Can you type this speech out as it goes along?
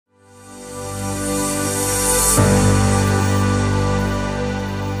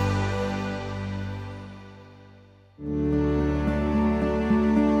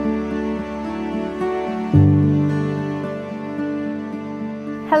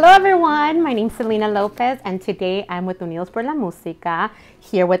Hello everyone, my name is Selena Lopez and today I'm with Unidos Por La Musica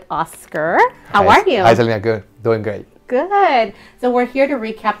here with Oscar. How are you? Hi Selena, good. Doing great. Good. So we're here to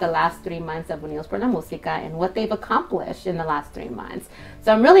recap the last 3 months of Unidos Por La Musica and what they've accomplished in the last 3 months.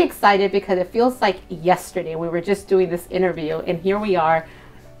 So I'm really excited because it feels like yesterday we were just doing this interview and here we are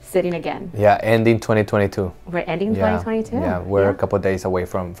sitting again. Yeah, ending 2022. We're ending 2022? Yeah, we're a couple of days away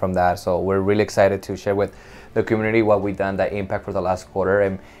from that. So we're really excited to share with the community what we've done, the impact for the last quarter,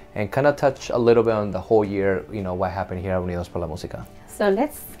 and kind of touch a little bit on the whole year, you know, what happened here at Unidos Por La Musica. So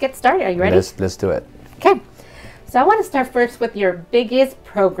let's get started. Are you ready? Let's do it. Okay. So I want to start first with your biggest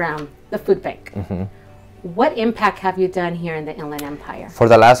program, the food bank. Mm-hmm. What impact have you done here in the Inland Empire? For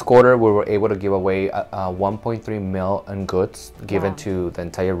the last quarter, we were able to give away 1.3 mil in goods given to the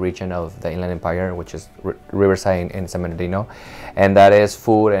entire region of the Inland Empire, which is Riverside and San Bernardino. And that is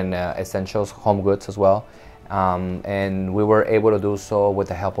food and essentials, home goods as well. And we were able to do so with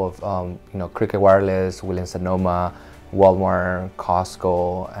the help of Cricket Wireless, Williams-Sonoma, Walmart,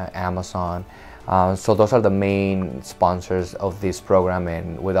 Costco, Amazon. So those are the main sponsors of this program,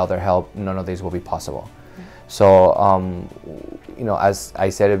 and without their help, none of this will be possible. So, as I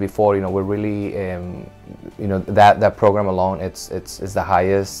said it before, we're really, that program alone, it's the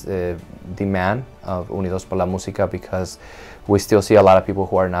highest demand of Unidos Por La Musica, because we still see a lot of people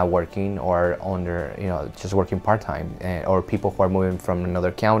who are not working or under, just working part-time, or people who are moving from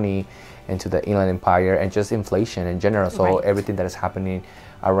another county into the Inland Empire, and just inflation in general. So everything that is happening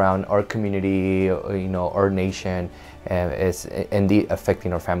around our community, our nation, is indeed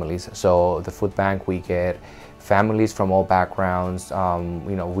affecting our families. So the food bank, we get families from all backgrounds.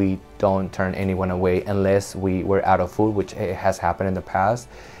 We don't turn anyone away unless we're out of food, which has happened in the past.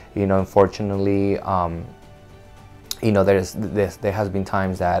 Unfortunately, there has been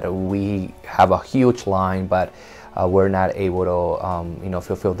times that we have a huge line, but we're not able to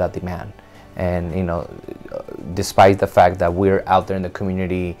fulfill that demand. And despite the fact that we're out there in the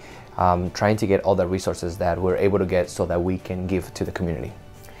community, trying to get all the resources that we're able to get so that we can give to the community.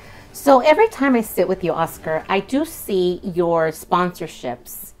 So every time I sit with you, Oscar, I do see your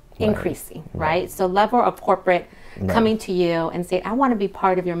sponsorships increasing, right? So level of corporate coming to you and say, I want to be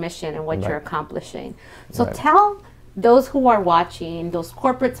part of your mission and what you're accomplishing. So tell those who are watching, those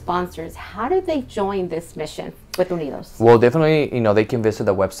corporate sponsors, how do they join this mission with Unidos? Well, definitely, they can visit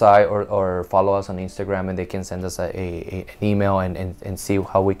the website or follow us on Instagram, and they can send us an email and see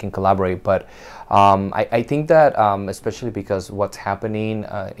how we can collaborate. But I think that especially because what's happening,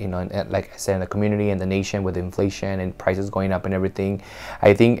 like I said, in the community and the nation with inflation and prices going up and everything,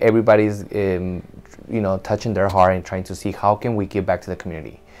 I think everybody's, touching their heart and trying to see how can we give back to the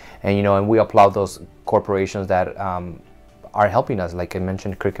community. And and we applaud those corporations that are helping us. Like I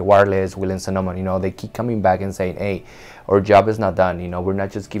mentioned, Cricket Wireless, Williams-Sonoma. They keep coming back and saying, "Hey, our job is not done. We're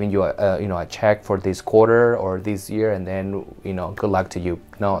not just giving you a check for this quarter or this year, and then good luck to you."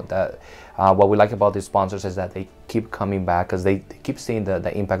 No, that what we like about these sponsors is that they keep coming back because they keep seeing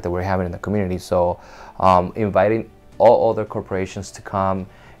the impact that we're having in the community. So inviting all other corporations to come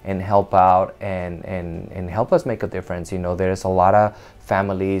and help out and help us make a difference. There's a lot of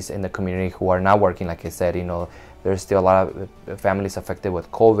families in the community who are not working. Like I said, there's still a lot of families affected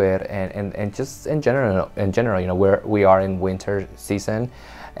with COVID, and just in general, we are in winter season,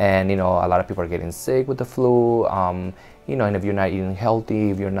 and a lot of people are getting sick with the flu. And if you're not eating healthy,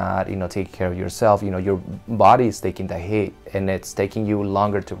 if you're not taking care of yourself, your body is taking the hit, and it's taking you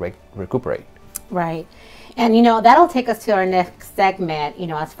longer to recuperate. Right. And that'll take us to our next segment,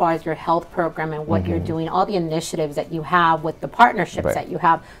 as far as your health program and what you're doing, all the initiatives that you have with the partnerships that you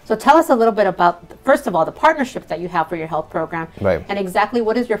have. So tell us a little bit about, first of all, the partnerships that you have for your health program, and exactly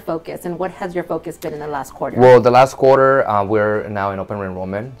what is your focus and what has your focus been in the last quarter? Well, the last quarter, we're now in open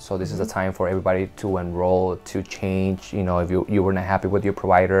enrollment. So this is the time for everybody to enroll, to change. If you were not happy with your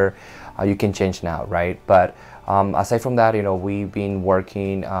provider, you can change now, right? But aside from that, we've been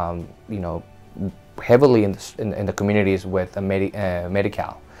working, heavily in the communities with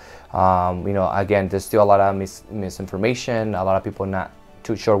Medi-Cal. Again, there's still a lot of misinformation, a lot of people not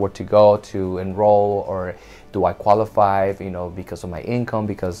too sure where to go to enroll, or do I qualify, because of my income,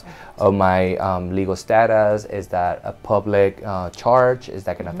 because of my legal status, is that a public charge, is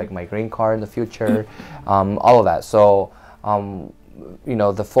that going to affect my green card in the future, all of that. So,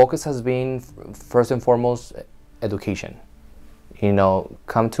 the focus has been, first and foremost, education.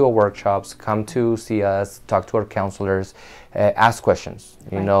 Come to our workshops, come to see us, talk to our counselors, ask questions.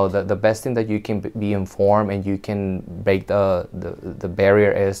 The best thing that you can be informed and you can break the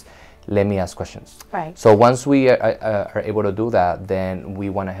barrier is, let me ask questions. Right. So once we are able to do that, then we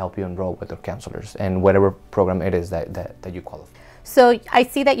want to help you enroll with our counselors and whatever program it is that you qualify. So I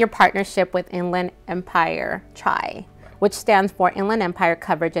see that your partnership with Inland Empire Tri, which stands for Inland Empire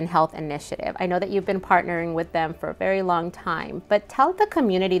Coverage and Health Initiative. I know that you've been partnering with them for a very long time, but tell the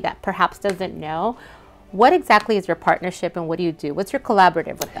community that perhaps doesn't know, what exactly is your partnership and what do you do? What's your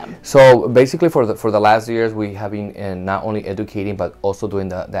collaborative with them? So basically for the last years, we have been not only educating, but also doing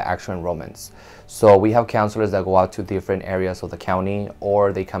the actual enrollments. So we have counselors that go out to different areas of the county,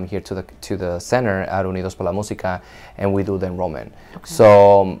 or they come here to the center at Unidos Por La Musica, and we do the enrollment. Okay.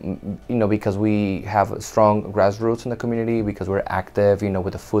 So, because we have strong grassroots in the community, because we're active,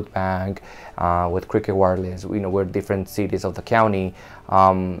 with the food bank, with Cricket Wireless, we're different cities of the county.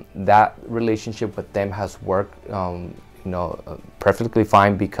 That relationship with them has worked, perfectly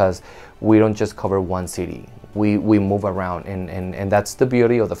fine, because we don't just cover one city. We move around, and that's the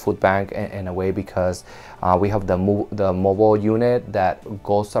beauty of the food bank in a way, because we have the mobile unit that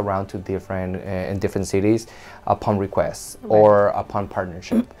goes around to in different cities upon request, right, or upon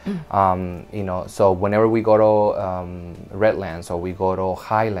partnership. So whenever we go to Redlands or we go to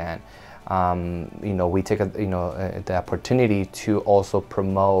Highland, we take the opportunity to also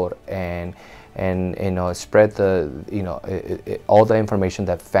promote and spread all the information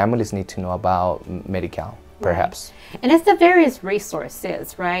that families need to know about Medi-Cal. Perhaps. Right. And it's the various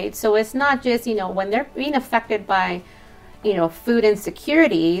resources, right? So it's not just, when they're being affected by, food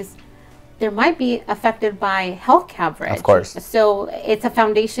insecurities, there might be affected by health coverage. Of course. So it's a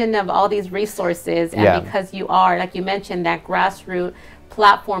foundation of all these resources. And because you are, like you mentioned, that grassroots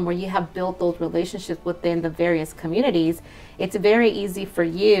platform where you have built those relationships within the various communities, it's very easy for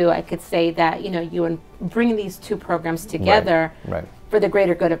you, I could say, that, you bring these two programs together. Right. For the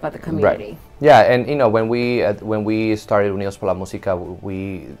greater good of the community. Right. Yeah, and when we started Unidos Por La Musica,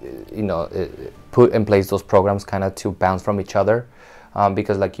 we put in place those programs kind of to bounce from each other,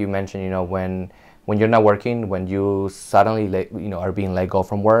 because like you mentioned, when you're not working, when you suddenly are being let go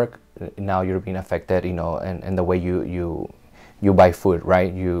from work, now you're being affected, in the way you buy food,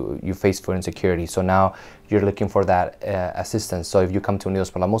 right? You face food insecurity. So now you're looking for that assistance. So if you come to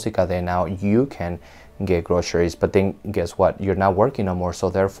Unidos Por La Musica, then now you can get groceries, but then guess what? You're not working no more, so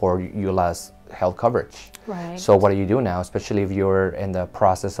therefore you lost health coverage. Right. So what do you do now, especially if you're in the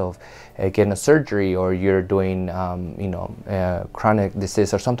process of getting a surgery, or you're doing chronic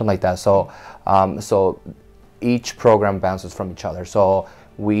disease or something like that? So so each program bounces from each other. So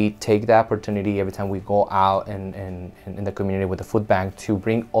we take the opportunity every time we go out in the community with the food bank to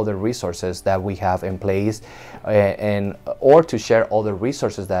bring other resources that we have in place, or to share other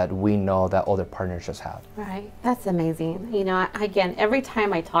resources that we know that other partnerships have. Right, that's amazing. Again, every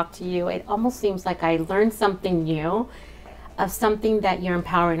time I talk to you, it almost seems like I learned something new of something that you're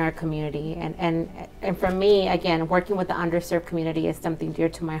empowering our community. And for me, again, working with the underserved community is something dear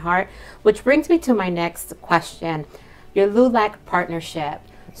to my heart, which brings me to my next question. Your LULAC partnership.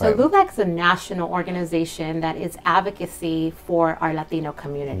 So right. LULAC is a national organization that is advocacy for our Latino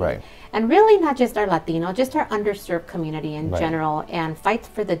community. Right. And really not just our Latino, just our underserved community in right. general, and fights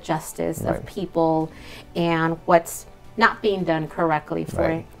for the justice right. of people and what's not being done correctly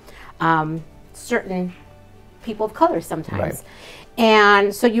for right. Certain people of color sometimes. Right.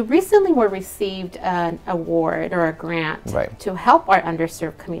 And so you recently received an award or a grant right. to help our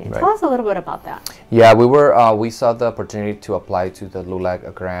underserved community. Right. Tell us a little bit about that. Yeah, we saw the opportunity to apply to the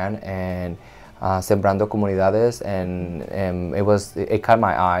LULAC grant and Sembrando Comunidades, and it caught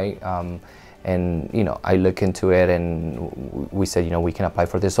my eye, and I look into it, and we said, we can apply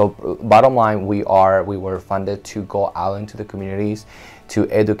for this. So bottom line, we were funded to go out into the communities to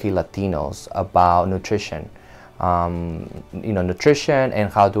educate Latinos about nutrition. Nutrition, and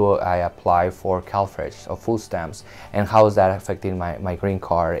how do I apply for CalFresh or food stamps, and how is that affecting my green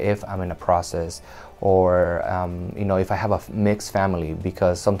card if I'm in a process, or if I have a mixed family,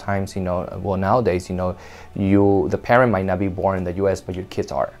 because sometimes nowadays the parent might not be born in the U.S. but your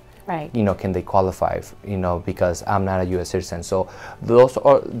kids are. Right. Can they qualify? Because I'm not a U.S. citizen. So those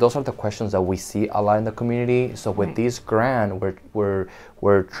are the questions that we see a lot in the community. So with right. this grant, we're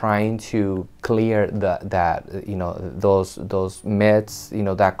trying to clear those myths,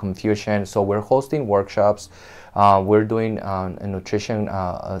 that confusion. So we're hosting workshops. We're doing nutrition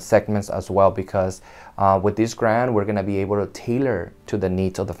segments as well, because with this grant, we're gonna be able to tailor to the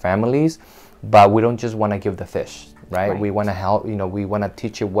needs of the families, but we don't just want to give the fish. Right? We want to help, we want to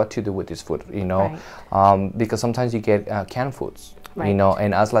teach you what to do with this food, right. Because sometimes you get canned foods, right.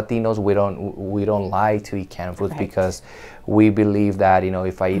 And as Latinos, we don't like to eat canned foods, right. because we believe that,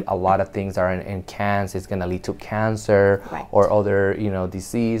 if I eat a lot of things that are in cans, it's going to lead to cancer, right. or other,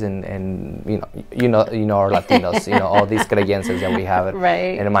 disease, and our Latinos, all these creencias that we have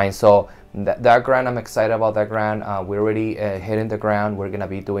right. in mind. So that grant, I'm excited about that grant. We're already hitting the ground. We're gonna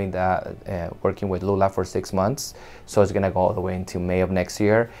be doing that, working with Lula for 6 months. So it's gonna go all the way into May of next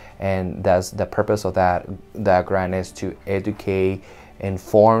year. And that's the purpose of that grant, is to educate,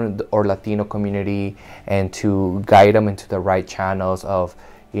 inform our Latino community, and to guide them into the right channels of,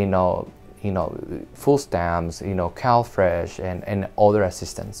 food stamps, CalFresh, and other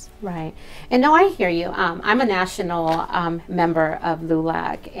assistance. Right. And no, I hear you. I'm a national member of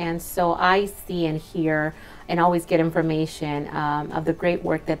LULAC, and so I see and hear and always get information of the great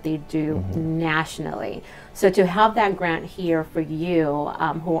work that they do nationally. So to have that grant here for you,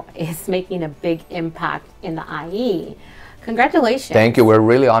 who is making a big impact in the IE, congratulations. Thank you. We're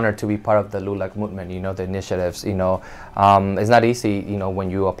really honored to be part of the LULAC movement, the initiatives. It's not easy, when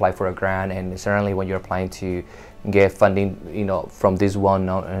you apply for a grant, and certainly when you're applying to get funding, from these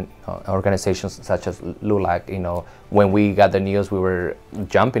well-known organizations such as LULAC. When we got the news, we were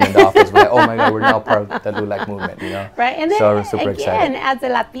jumping in the office. We're like, oh my God, we're now part of the LULAC movement, Right, and then so we're super excited. As a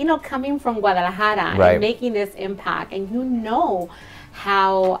Latino coming from Guadalajara, right, and making this impact, and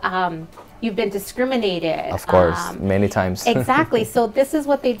how you've been discriminated. Of course, many times. Exactly. So this is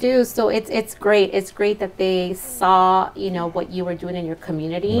what they do. So it's great. It's great that they saw, what you were doing in your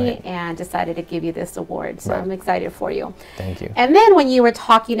community, right, and decided to give you this award. So right, I'm excited for you. Thank you. And then when you were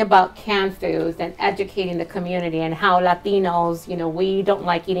talking about canned foods and educating the community and how Latinos, we don't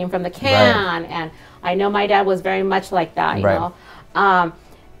like eating from the can. Right. And I know my dad was very much like that, you right, know.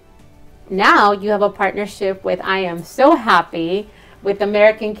 Now you have a partnership with, I am so happy, with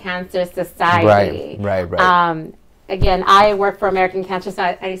American Cancer Society. Right. Again, I work for American Cancer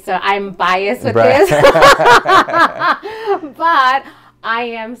Society, so I'm biased with right, this. But I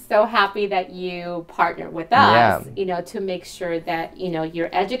am so happy that you partnered with us, to make sure that, you're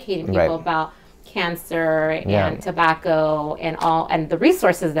educating people right, about cancer and tobacco and the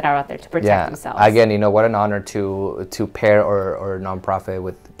resources that are out there to protect themselves. Again, what an honor to pair our nonprofit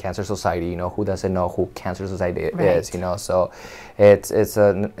with Cancer Society. Who doesn't know who Cancer Society is? So it's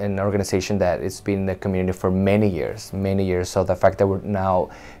an organization that it's been in the community for many years. So the fact that we're now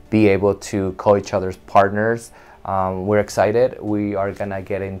be able to call each other's partners, we're excited. We are gonna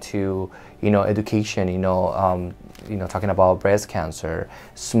get into education, talking about breast cancer,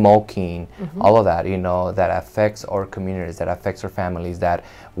 smoking, all of that, that affects our communities, that affects our families, that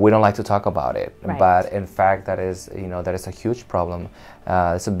we don't like to talk about it. Right. But in fact, that is a huge problem.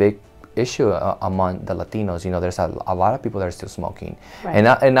 It's a big issue among the Latinos. There's a lot of people that are still smoking. Right.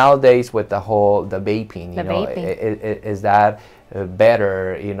 And nowadays with the vaping, vaping. Is that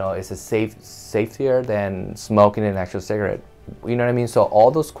better? Is it safer than smoking an actual cigarette? You know what I mean? So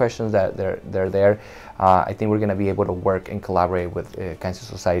all those questions that they're there, I think we're going to be able to work and collaborate with Cancer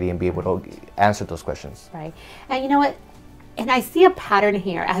Society and be able to answer those questions. Right. And you know what? And I see a pattern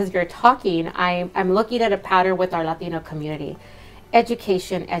here as you're talking. I'm looking at a pattern with our Latino community.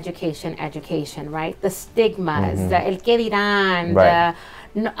 Education, right? The stigmas, the el que dirán, right,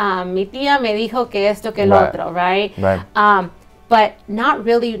 mi tía me dijo que esto, que el otro, right? Right. But not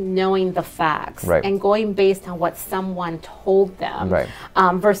really knowing the facts, right, and going based on what someone told them, right,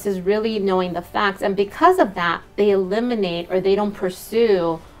 versus really knowing the facts. And because of that, they eliminate or they don't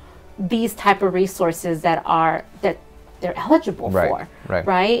pursue these type of resources that they're eligible for,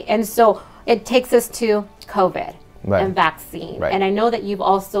 right? And so it takes us to COVID. Right. And vaccine. Right. And I know that you've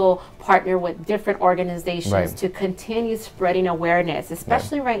also partnered with different organizations to continue spreading awareness,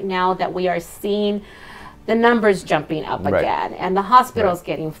 especially right now that we are seeing the numbers jumping up again and the hospitals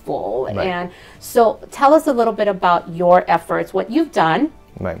getting full. And so tell us a little bit about your efforts, what you've done,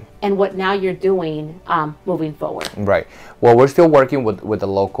 and what now you're doing moving forward. Right. Well, we're still working with a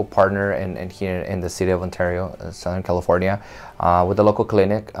local partner and here in the city of Ontario, Southern California, with the local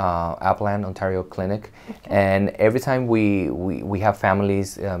clinic, Upland Ontario Clinic. And every time we have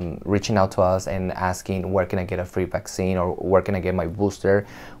families reaching out to us and asking, where can I get a free vaccine, or where can I get my booster,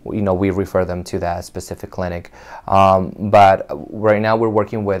 we refer them to that specific clinic. But right now we're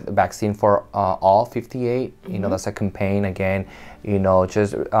working with Vaccine for All 58. That's a campaign, again,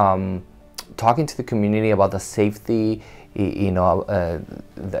 just talking to the community about the safety,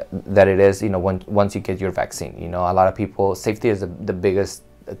 that it is, once you get your vaccine. A lot of people, safety is the biggest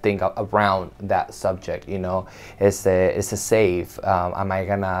thing around that subject. Is it safe? Am I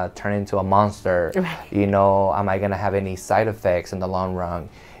gonna turn into a monster? Right. Am I gonna have any side effects in the long run?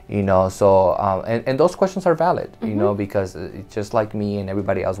 So and those questions are valid, because just like me and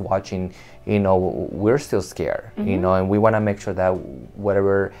everybody else watching, we're still scared, and we want to make sure that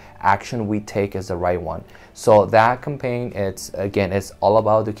whatever action we take is the right one. So that campaign, it's all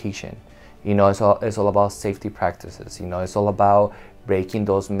about education. it's all about safety practices. It's all about breaking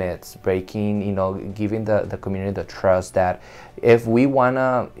those myths, giving the community the trust that if we want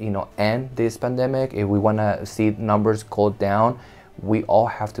to, end this pandemic, if we want to see numbers go down, we all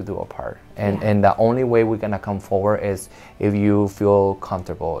have to do our part. And the only way we're going to come forward is if you feel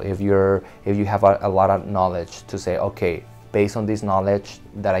comfortable, if you have a lot of knowledge to say, okay, based on this knowledge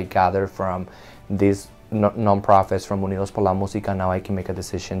that I gathered from these non-profits, from Unidos Por La Musica, now I can make a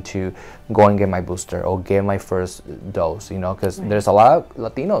decision to go and get my booster or get my first dose, because there's a lot of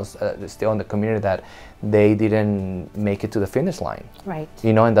Latinos still in the community that they didn't make it to the finish line. Right.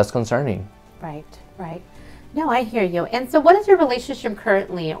 And that's concerning. Right. No, I hear you. And so what is your relationship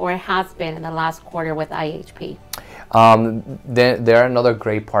currently, or has been in the last quarter, with IHP? They're another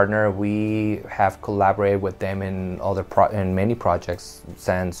great partner. We have collaborated with them in many projects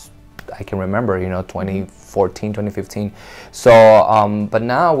since I can remember, 2014, 2015. So, but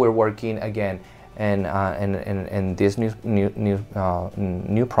now we're working again in this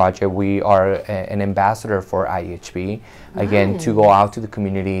new project. We are an ambassador for IHP, again, to go out to the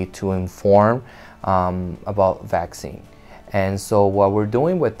community to inform about vaccine. And so what we're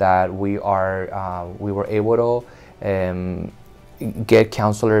doing with that, we were able to get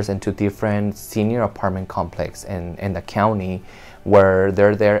counselors into different senior apartment complex in the county, where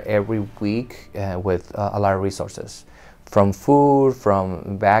they're there every week with a lot of resources, from food,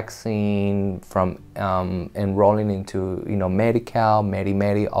 from vaccine, from enrolling into Medi-Cal,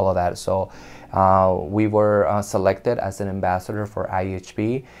 Medi-Medi, all of that. So we were selected as an ambassador for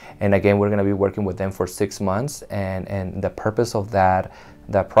IHP, and again, we're going to be working with them for 6 months. And the purpose of that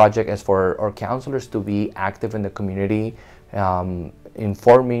project is for our counselors to be active in the community,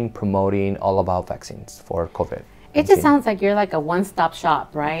 informing, promoting all about vaccines for COVID. It just sounds like you're like a one-stop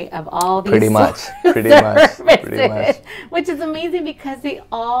shop, right? Of all these pretty much, which is amazing because they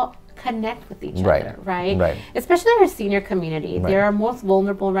all connect with each other, right? Right. Especially our senior community. Right. They're most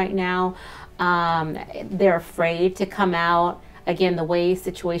vulnerable right now. They're afraid to come out. Again, the way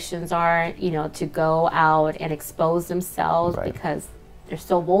situations are, to go out and expose themselves because they're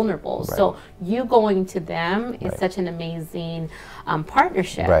so vulnerable. Right. So you going to them is such an amazing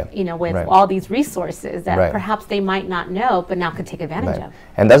partnership, with all these resources that perhaps they might not know, but now can take advantage of.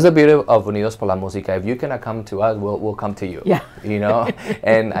 And that's the beauty of Unidos Por La Musica. If you cannot come to us, we'll come to you. Yeah.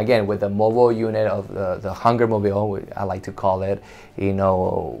 And again, with the mobile unit of the Hunger Mobile, I like to call it,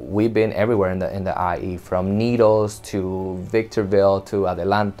 we've been everywhere in the IE, from Needles to Victorville to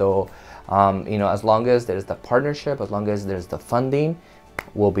Adelanto. As long as there's the partnership, as long as there's the funding,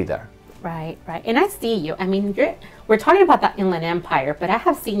 we'll be there. Right. And I see you. I mean, we're talking about the Inland Empire, but I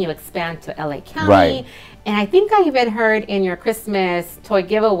have seen you expand to LA County. Right. And I think I even heard in your Christmas toy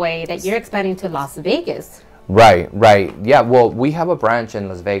giveaway that you're expanding to Las Vegas. Right. Yeah, well, we have a branch in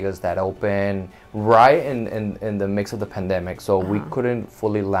Las Vegas that opened right in the mix of the pandemic, so we couldn't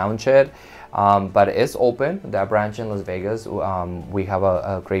fully launch it. But it's open, that branch in Las Vegas. We have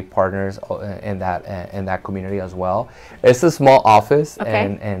a great partners in that community as well. It's a small office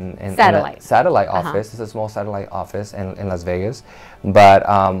and satellite office. It's a small satellite office in Las Vegas, but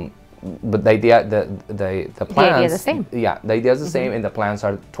the idea, the plans. The idea is the same. Yeah, the idea is the same, and the plans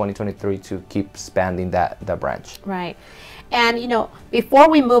are 2023 to keep expanding that branch. Right. And before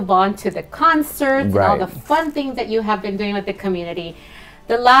we move on to the concerts and all the fun things that you have been doing with the community,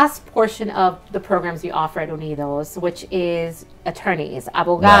 the last portion of the programs you offer at Unidos, which is attorneys,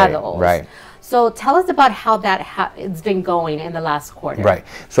 abogados. Right. So tell us about how that it's been going in the last quarter. Right.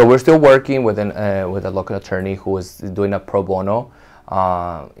 So we're still working with a local attorney who is doing a pro bono,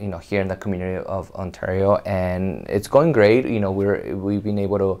 here in the community of Ontario, and it's going great. We've been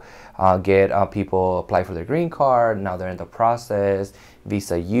able to get people apply for their green card. Now they're in the process.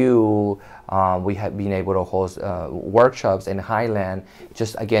 Visa U. We have been able to host workshops in Highland,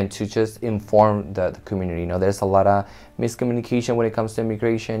 just inform the community. There's a lot of miscommunication when it comes to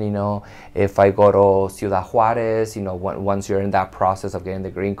immigration. If I go to Ciudad Juarez, once you're in that process of getting the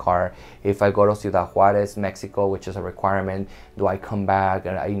green card, if I go to Ciudad Juarez, Mexico, which is a requirement, do I come back?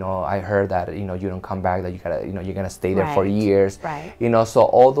 And I heard that you don't come back, that you're gonna stay there for years. Right. So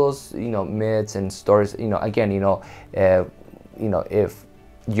all those myths and stories. If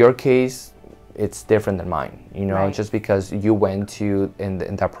your case, it's different than mine, just because you went to in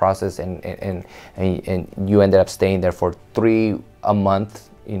that process and you ended up staying there for a month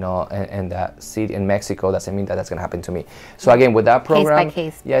you know, in that city in Mexico, doesn't mean that that's going to happen to me. So again, with that program, case by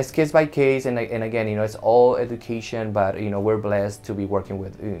case. yeah, it's case by case, and again, you know, it's all education, but you know, we're blessed to be working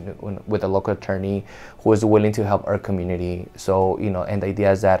with, you know, with a local attorney who is willing to help our community. So, you know, and the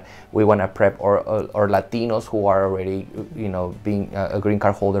idea is that we want to prep our Latinos who are already, you know, being a green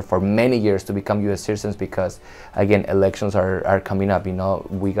card holder for many years to become U.S. citizens, because again, elections are coming up. You know,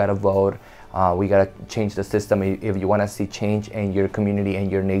 we got to vote. We got to change the system. If you want to see change in your community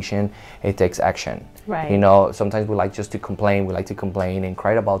and your nation, it takes action. Right. You know, sometimes we like just to complain. We like to complain and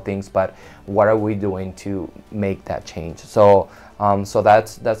cry about things, but what are we doing to make that change? So, so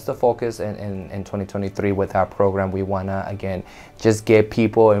that's the focus in 2023 with our program. We want to, again, just get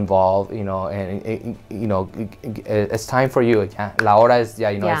people involved, you know, and you know, it's time for you. Ya. La hora es ya,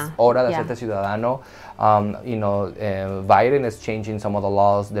 you know, es hora de hacerte ciudadano. You know, Biden is changing some of the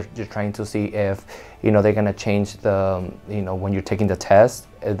laws. They're trying to see if, you know, they're going to change the, you know, when you're taking the test,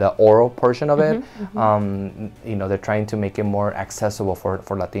 the oral portion of it. You know, they're trying to make it more accessible for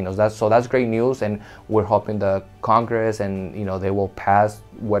Latinos. That's great news, and we're hoping the Congress and, you know, they will pass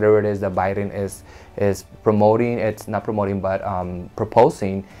whatever it is that Biden is promoting. It's not promoting, but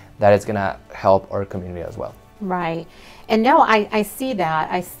proposing that it's going to help our community as well. Right. And no, I see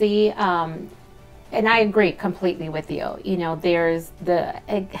that. I see. And I agree completely with you. You know, there's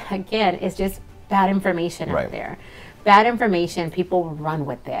again, it's just bad information out there. Bad information, people run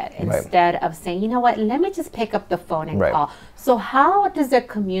with it instead of saying, you know what, let me just pick up the phone and call. So how does the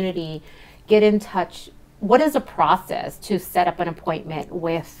community get in touch? What is the process to set up an appointment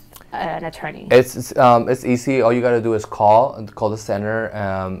with an attorney? It's easy. All you got to do is call the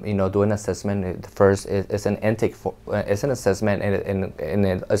center. You know, do an assessment. First, it's an intake. It's an assessment, and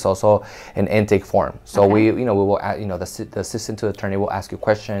it's also an intake form. So we will, you know, the assistant to the attorney will ask you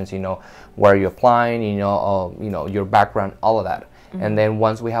questions. You know, where are you applying? You know, your background, all of that. And then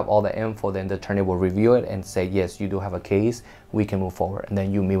once we have all the info, then the attorney will review it and say, yes, you do have a case. We can move forward. And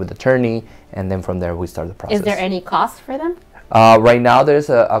then you meet with the attorney, and then from there we start the process. Is there any cost for them? Right now, there's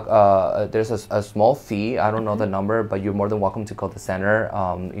a small fee. I don't know the number, but you're more than welcome to call the center.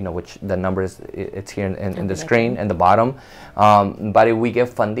 You know, which the number is, it's here in the screen in the bottom. But if we get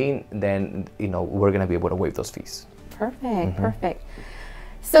funding, then, you know, we're gonna be able to waive those fees. Perfect, perfect.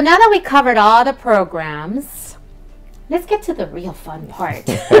 So now that we covered all the programs, let's get to the real fun part.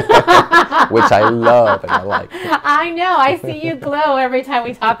 Which I love and I like. I know, I see you glow every time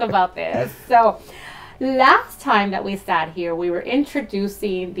we talk about this. So last time that we sat here, we were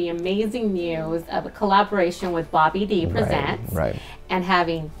introducing the amazing news of a collaboration with Bobby D Presents and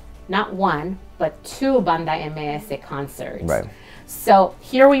having not one, but 2 Banda MS concerts. Right. So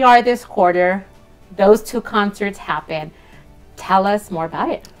here we are this quarter. Those 2 concerts happened. Tell us more about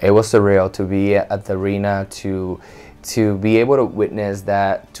it. It was surreal to be at the arena, to be able to witness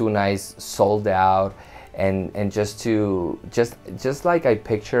that 2 nights sold out, and just like I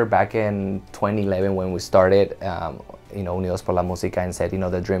picture back in 2011 when we started, you know, Unidos Por La Musica, and said, you know,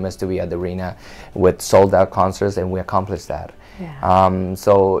 the dream is to be at the arena with sold out concerts, and we accomplished that. Yeah.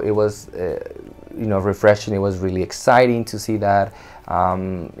 So it was, you know, refreshing. It was really exciting to see that,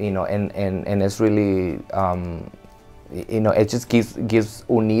 you know, and it's really, you know, it just gives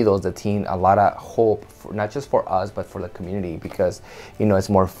Unidos, the team, a lot of hope, not just for us, but for the community, because, you know, it's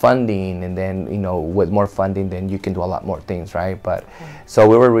more funding, and then, you know, with more funding, then you can do a lot more things, right? But so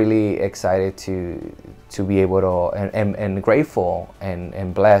we were really excited to be able to, and grateful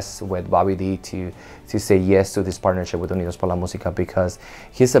and blessed with Bobby D to say yes to this partnership with Unidos Por La Musica, because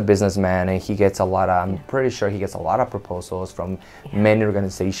he's a businessman, and he gets a lot of, I'm pretty sure he gets a lot of proposals from many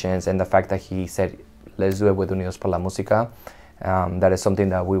organizations, and the fact that he said, let's do it with Unidos Por La Música. That is something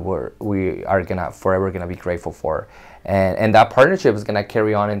that we are forever gonna be grateful for, and that partnership is gonna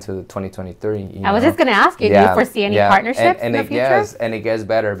carry on into 2023. I was just gonna ask you, do you foresee any partnerships in the future? And it gets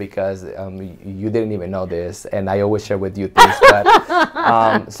better, because you didn't even know this, and I always share with you things.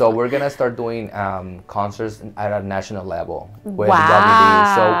 But so we're gonna start doing concerts at a national level with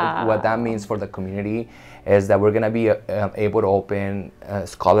WD. So what that means for the community is that we're going to be able to open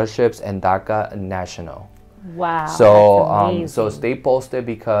scholarships and DACA national. Wow. So so stay posted,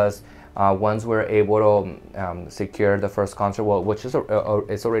 because once we're able to secure the first concert, well, which is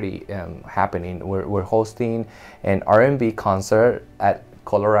it's already happening, we're hosting an R&B concert at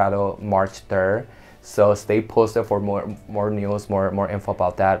Colorado March 3rd. So stay posted for more news, more info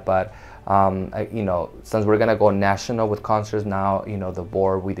about that. But you know, since we're gonna go national with concerts now, you know, the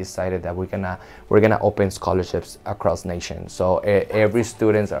board, we decided that we're gonna open scholarships across nation, so every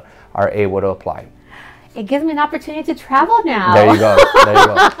students are able to apply. it gives me an opportunity to travel now. There you go. There you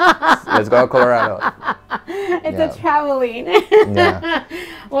go. Let's go to Colorado. It's a traveling. Yeah.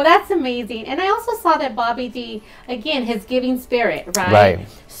 Well, that's amazing. And I also saw that Bobby D, again, his giving spirit, right? Right.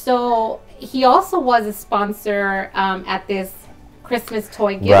 So he also was a sponsor at this Christmas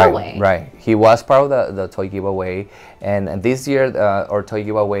toy giveaway. Right. He was part of the toy giveaway, and this year our toy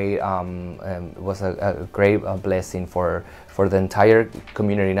giveaway was a great blessing for the entire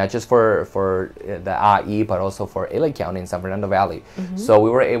community, not just for the AE, but also for LA County in San Fernando Valley. So we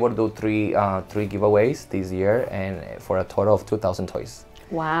were able to do three giveaways this year, and for a total of 2,000 toys.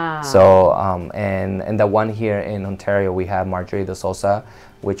 Wow. So and the one here in Ontario, we have Marjorie De Sosa,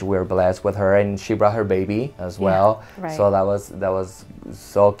 which we're blessed with her, and she brought her baby as well. Right. So that was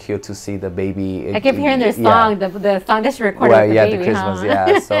so cute to see the baby. I keep hearing their song, the song that she recorded with the baby, the Christmas,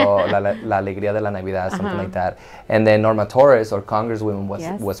 yeah. So La Alegría de la Navidad, something like that. And then Norma Torres, our Congresswoman,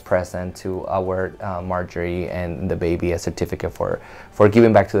 was present to award Marjorie and the baby a certificate for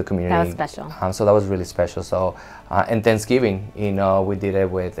giving back to the community. That was special. So that was really special. So and Thanksgiving, we did it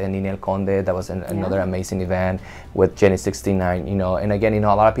with Ninel Conde. That was another amazing event with Jenny 69. And again,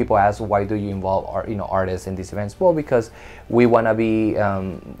 a lot of people ask, why do you involve artists in these events? Well, because we want to be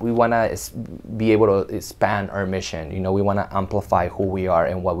able to expand our mission. We want to amplify who we are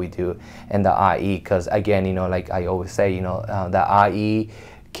and what we do in the IE. Because again, like I always say, the IE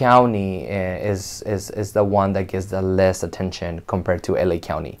County is the one that gets the less attention compared to LA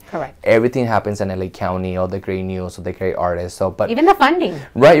County. Correct. Everything happens in LA County, all the great news, all the great artists. So, but even the funding.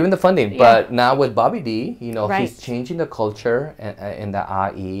 Right, even the funding. Yeah. But now with Bobby D, Right. he's changing the culture in the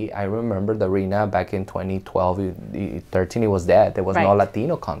IE. I remember the arena back in 2012, 13. It was dead. There was no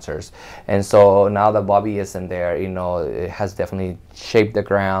Latino concerts, and so now that Bobby isn't there, it has definitely shaped the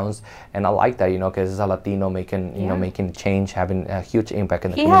grounds, and I like that, because it's a Latino making change, having a huge impact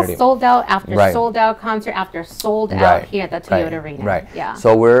in the community. He has sold out after sold out concert after sold out here at the Toyota Arena. Right. Yeah.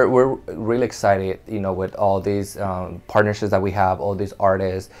 So we're really excited, with all these partnerships that we have, all these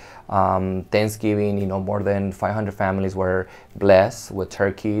artists. Thanksgiving, more than 500 families were blessed with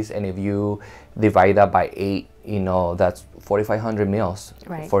turkeys, and if you divide that by 8, that's 4,500 meals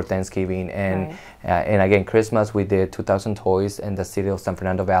for Thanksgiving. And and again, Christmas, we did 2,000 toys in the city of San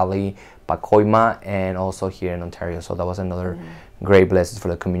Fernando Valley, Pacoima, and also here in Ontario. So that was another great blessing for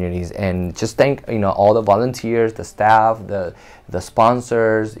the communities. And just thank all the volunteers, the staff, the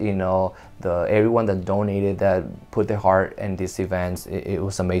sponsors, everyone that donated, that put their heart in these events. It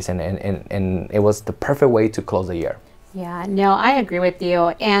was amazing, and it was the perfect way to close the year. Yeah, no, I agree with you.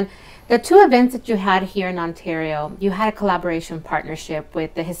 And the 2 events that you had here in Ontario, you had a collaboration partnership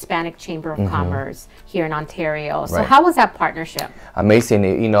with the Hispanic Chamber of Commerce here in Ontario. So how was that partnership? Amazing.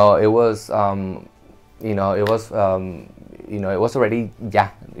 It was it was already,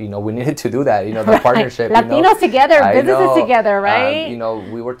 we needed to do that, the partnership. Latinos together, businesses together, right?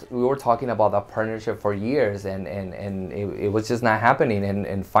 We were talking about that partnership for years, and it was just not happening.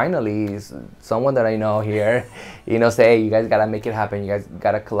 And finally, someone that I know here, say, hey, you guys got to make it happen. You guys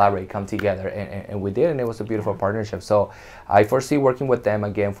got to collaborate, come together. And we did, and it was a beautiful partnership. So I foresee working with them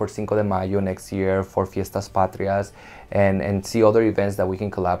again for Cinco de Mayo next year, for Fiestas Patrias, and see other events that we can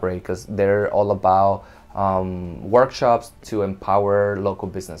collaborate, because they're all about workshops to empower local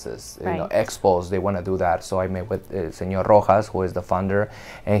businesses, expos. They want to do that. So I met with Señor Rojas, who is the founder,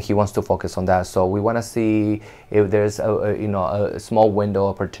 and he wants to focus on that. So we want to see if there's a small window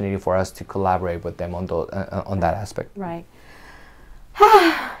opportunity for us to collaborate with them on that aspect. Right.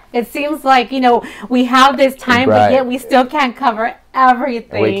 It seems like we have this time, but yet we still can't cover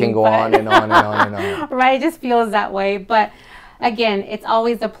everything. We can go on and on and on and on. Right, it just feels that way. But again, it's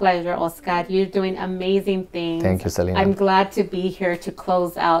always a pleasure, Oscar. You're doing amazing things. Thank you, Selena. I'm glad to be here to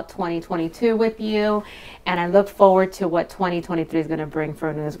close out 2022 with you, and I look forward to what 2023 is going to bring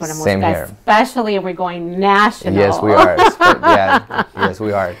for Unidos Por La Musica. Same here. Especially if we're going national. Yes, we are. Yes,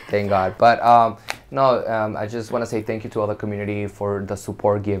 we are. Thank God. But I just want to say thank you to all the community for the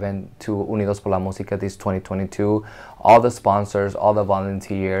support given to Unidos Por La Musica this 2022. All the sponsors, all the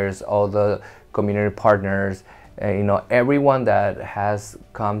volunteers, all the community partners. Everyone that has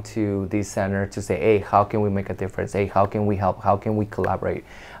come to this center to say, hey, how can we make a difference? Hey, how can we help? How can we collaborate?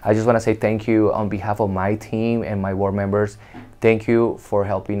 I just want to say thank you on behalf of my team and my board members. Thank you for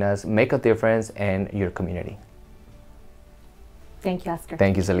helping us make a difference in your community. Thank you, Oscar.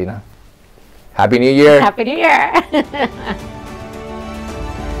 Thank you, Selena. Happy New Year. Happy New Year.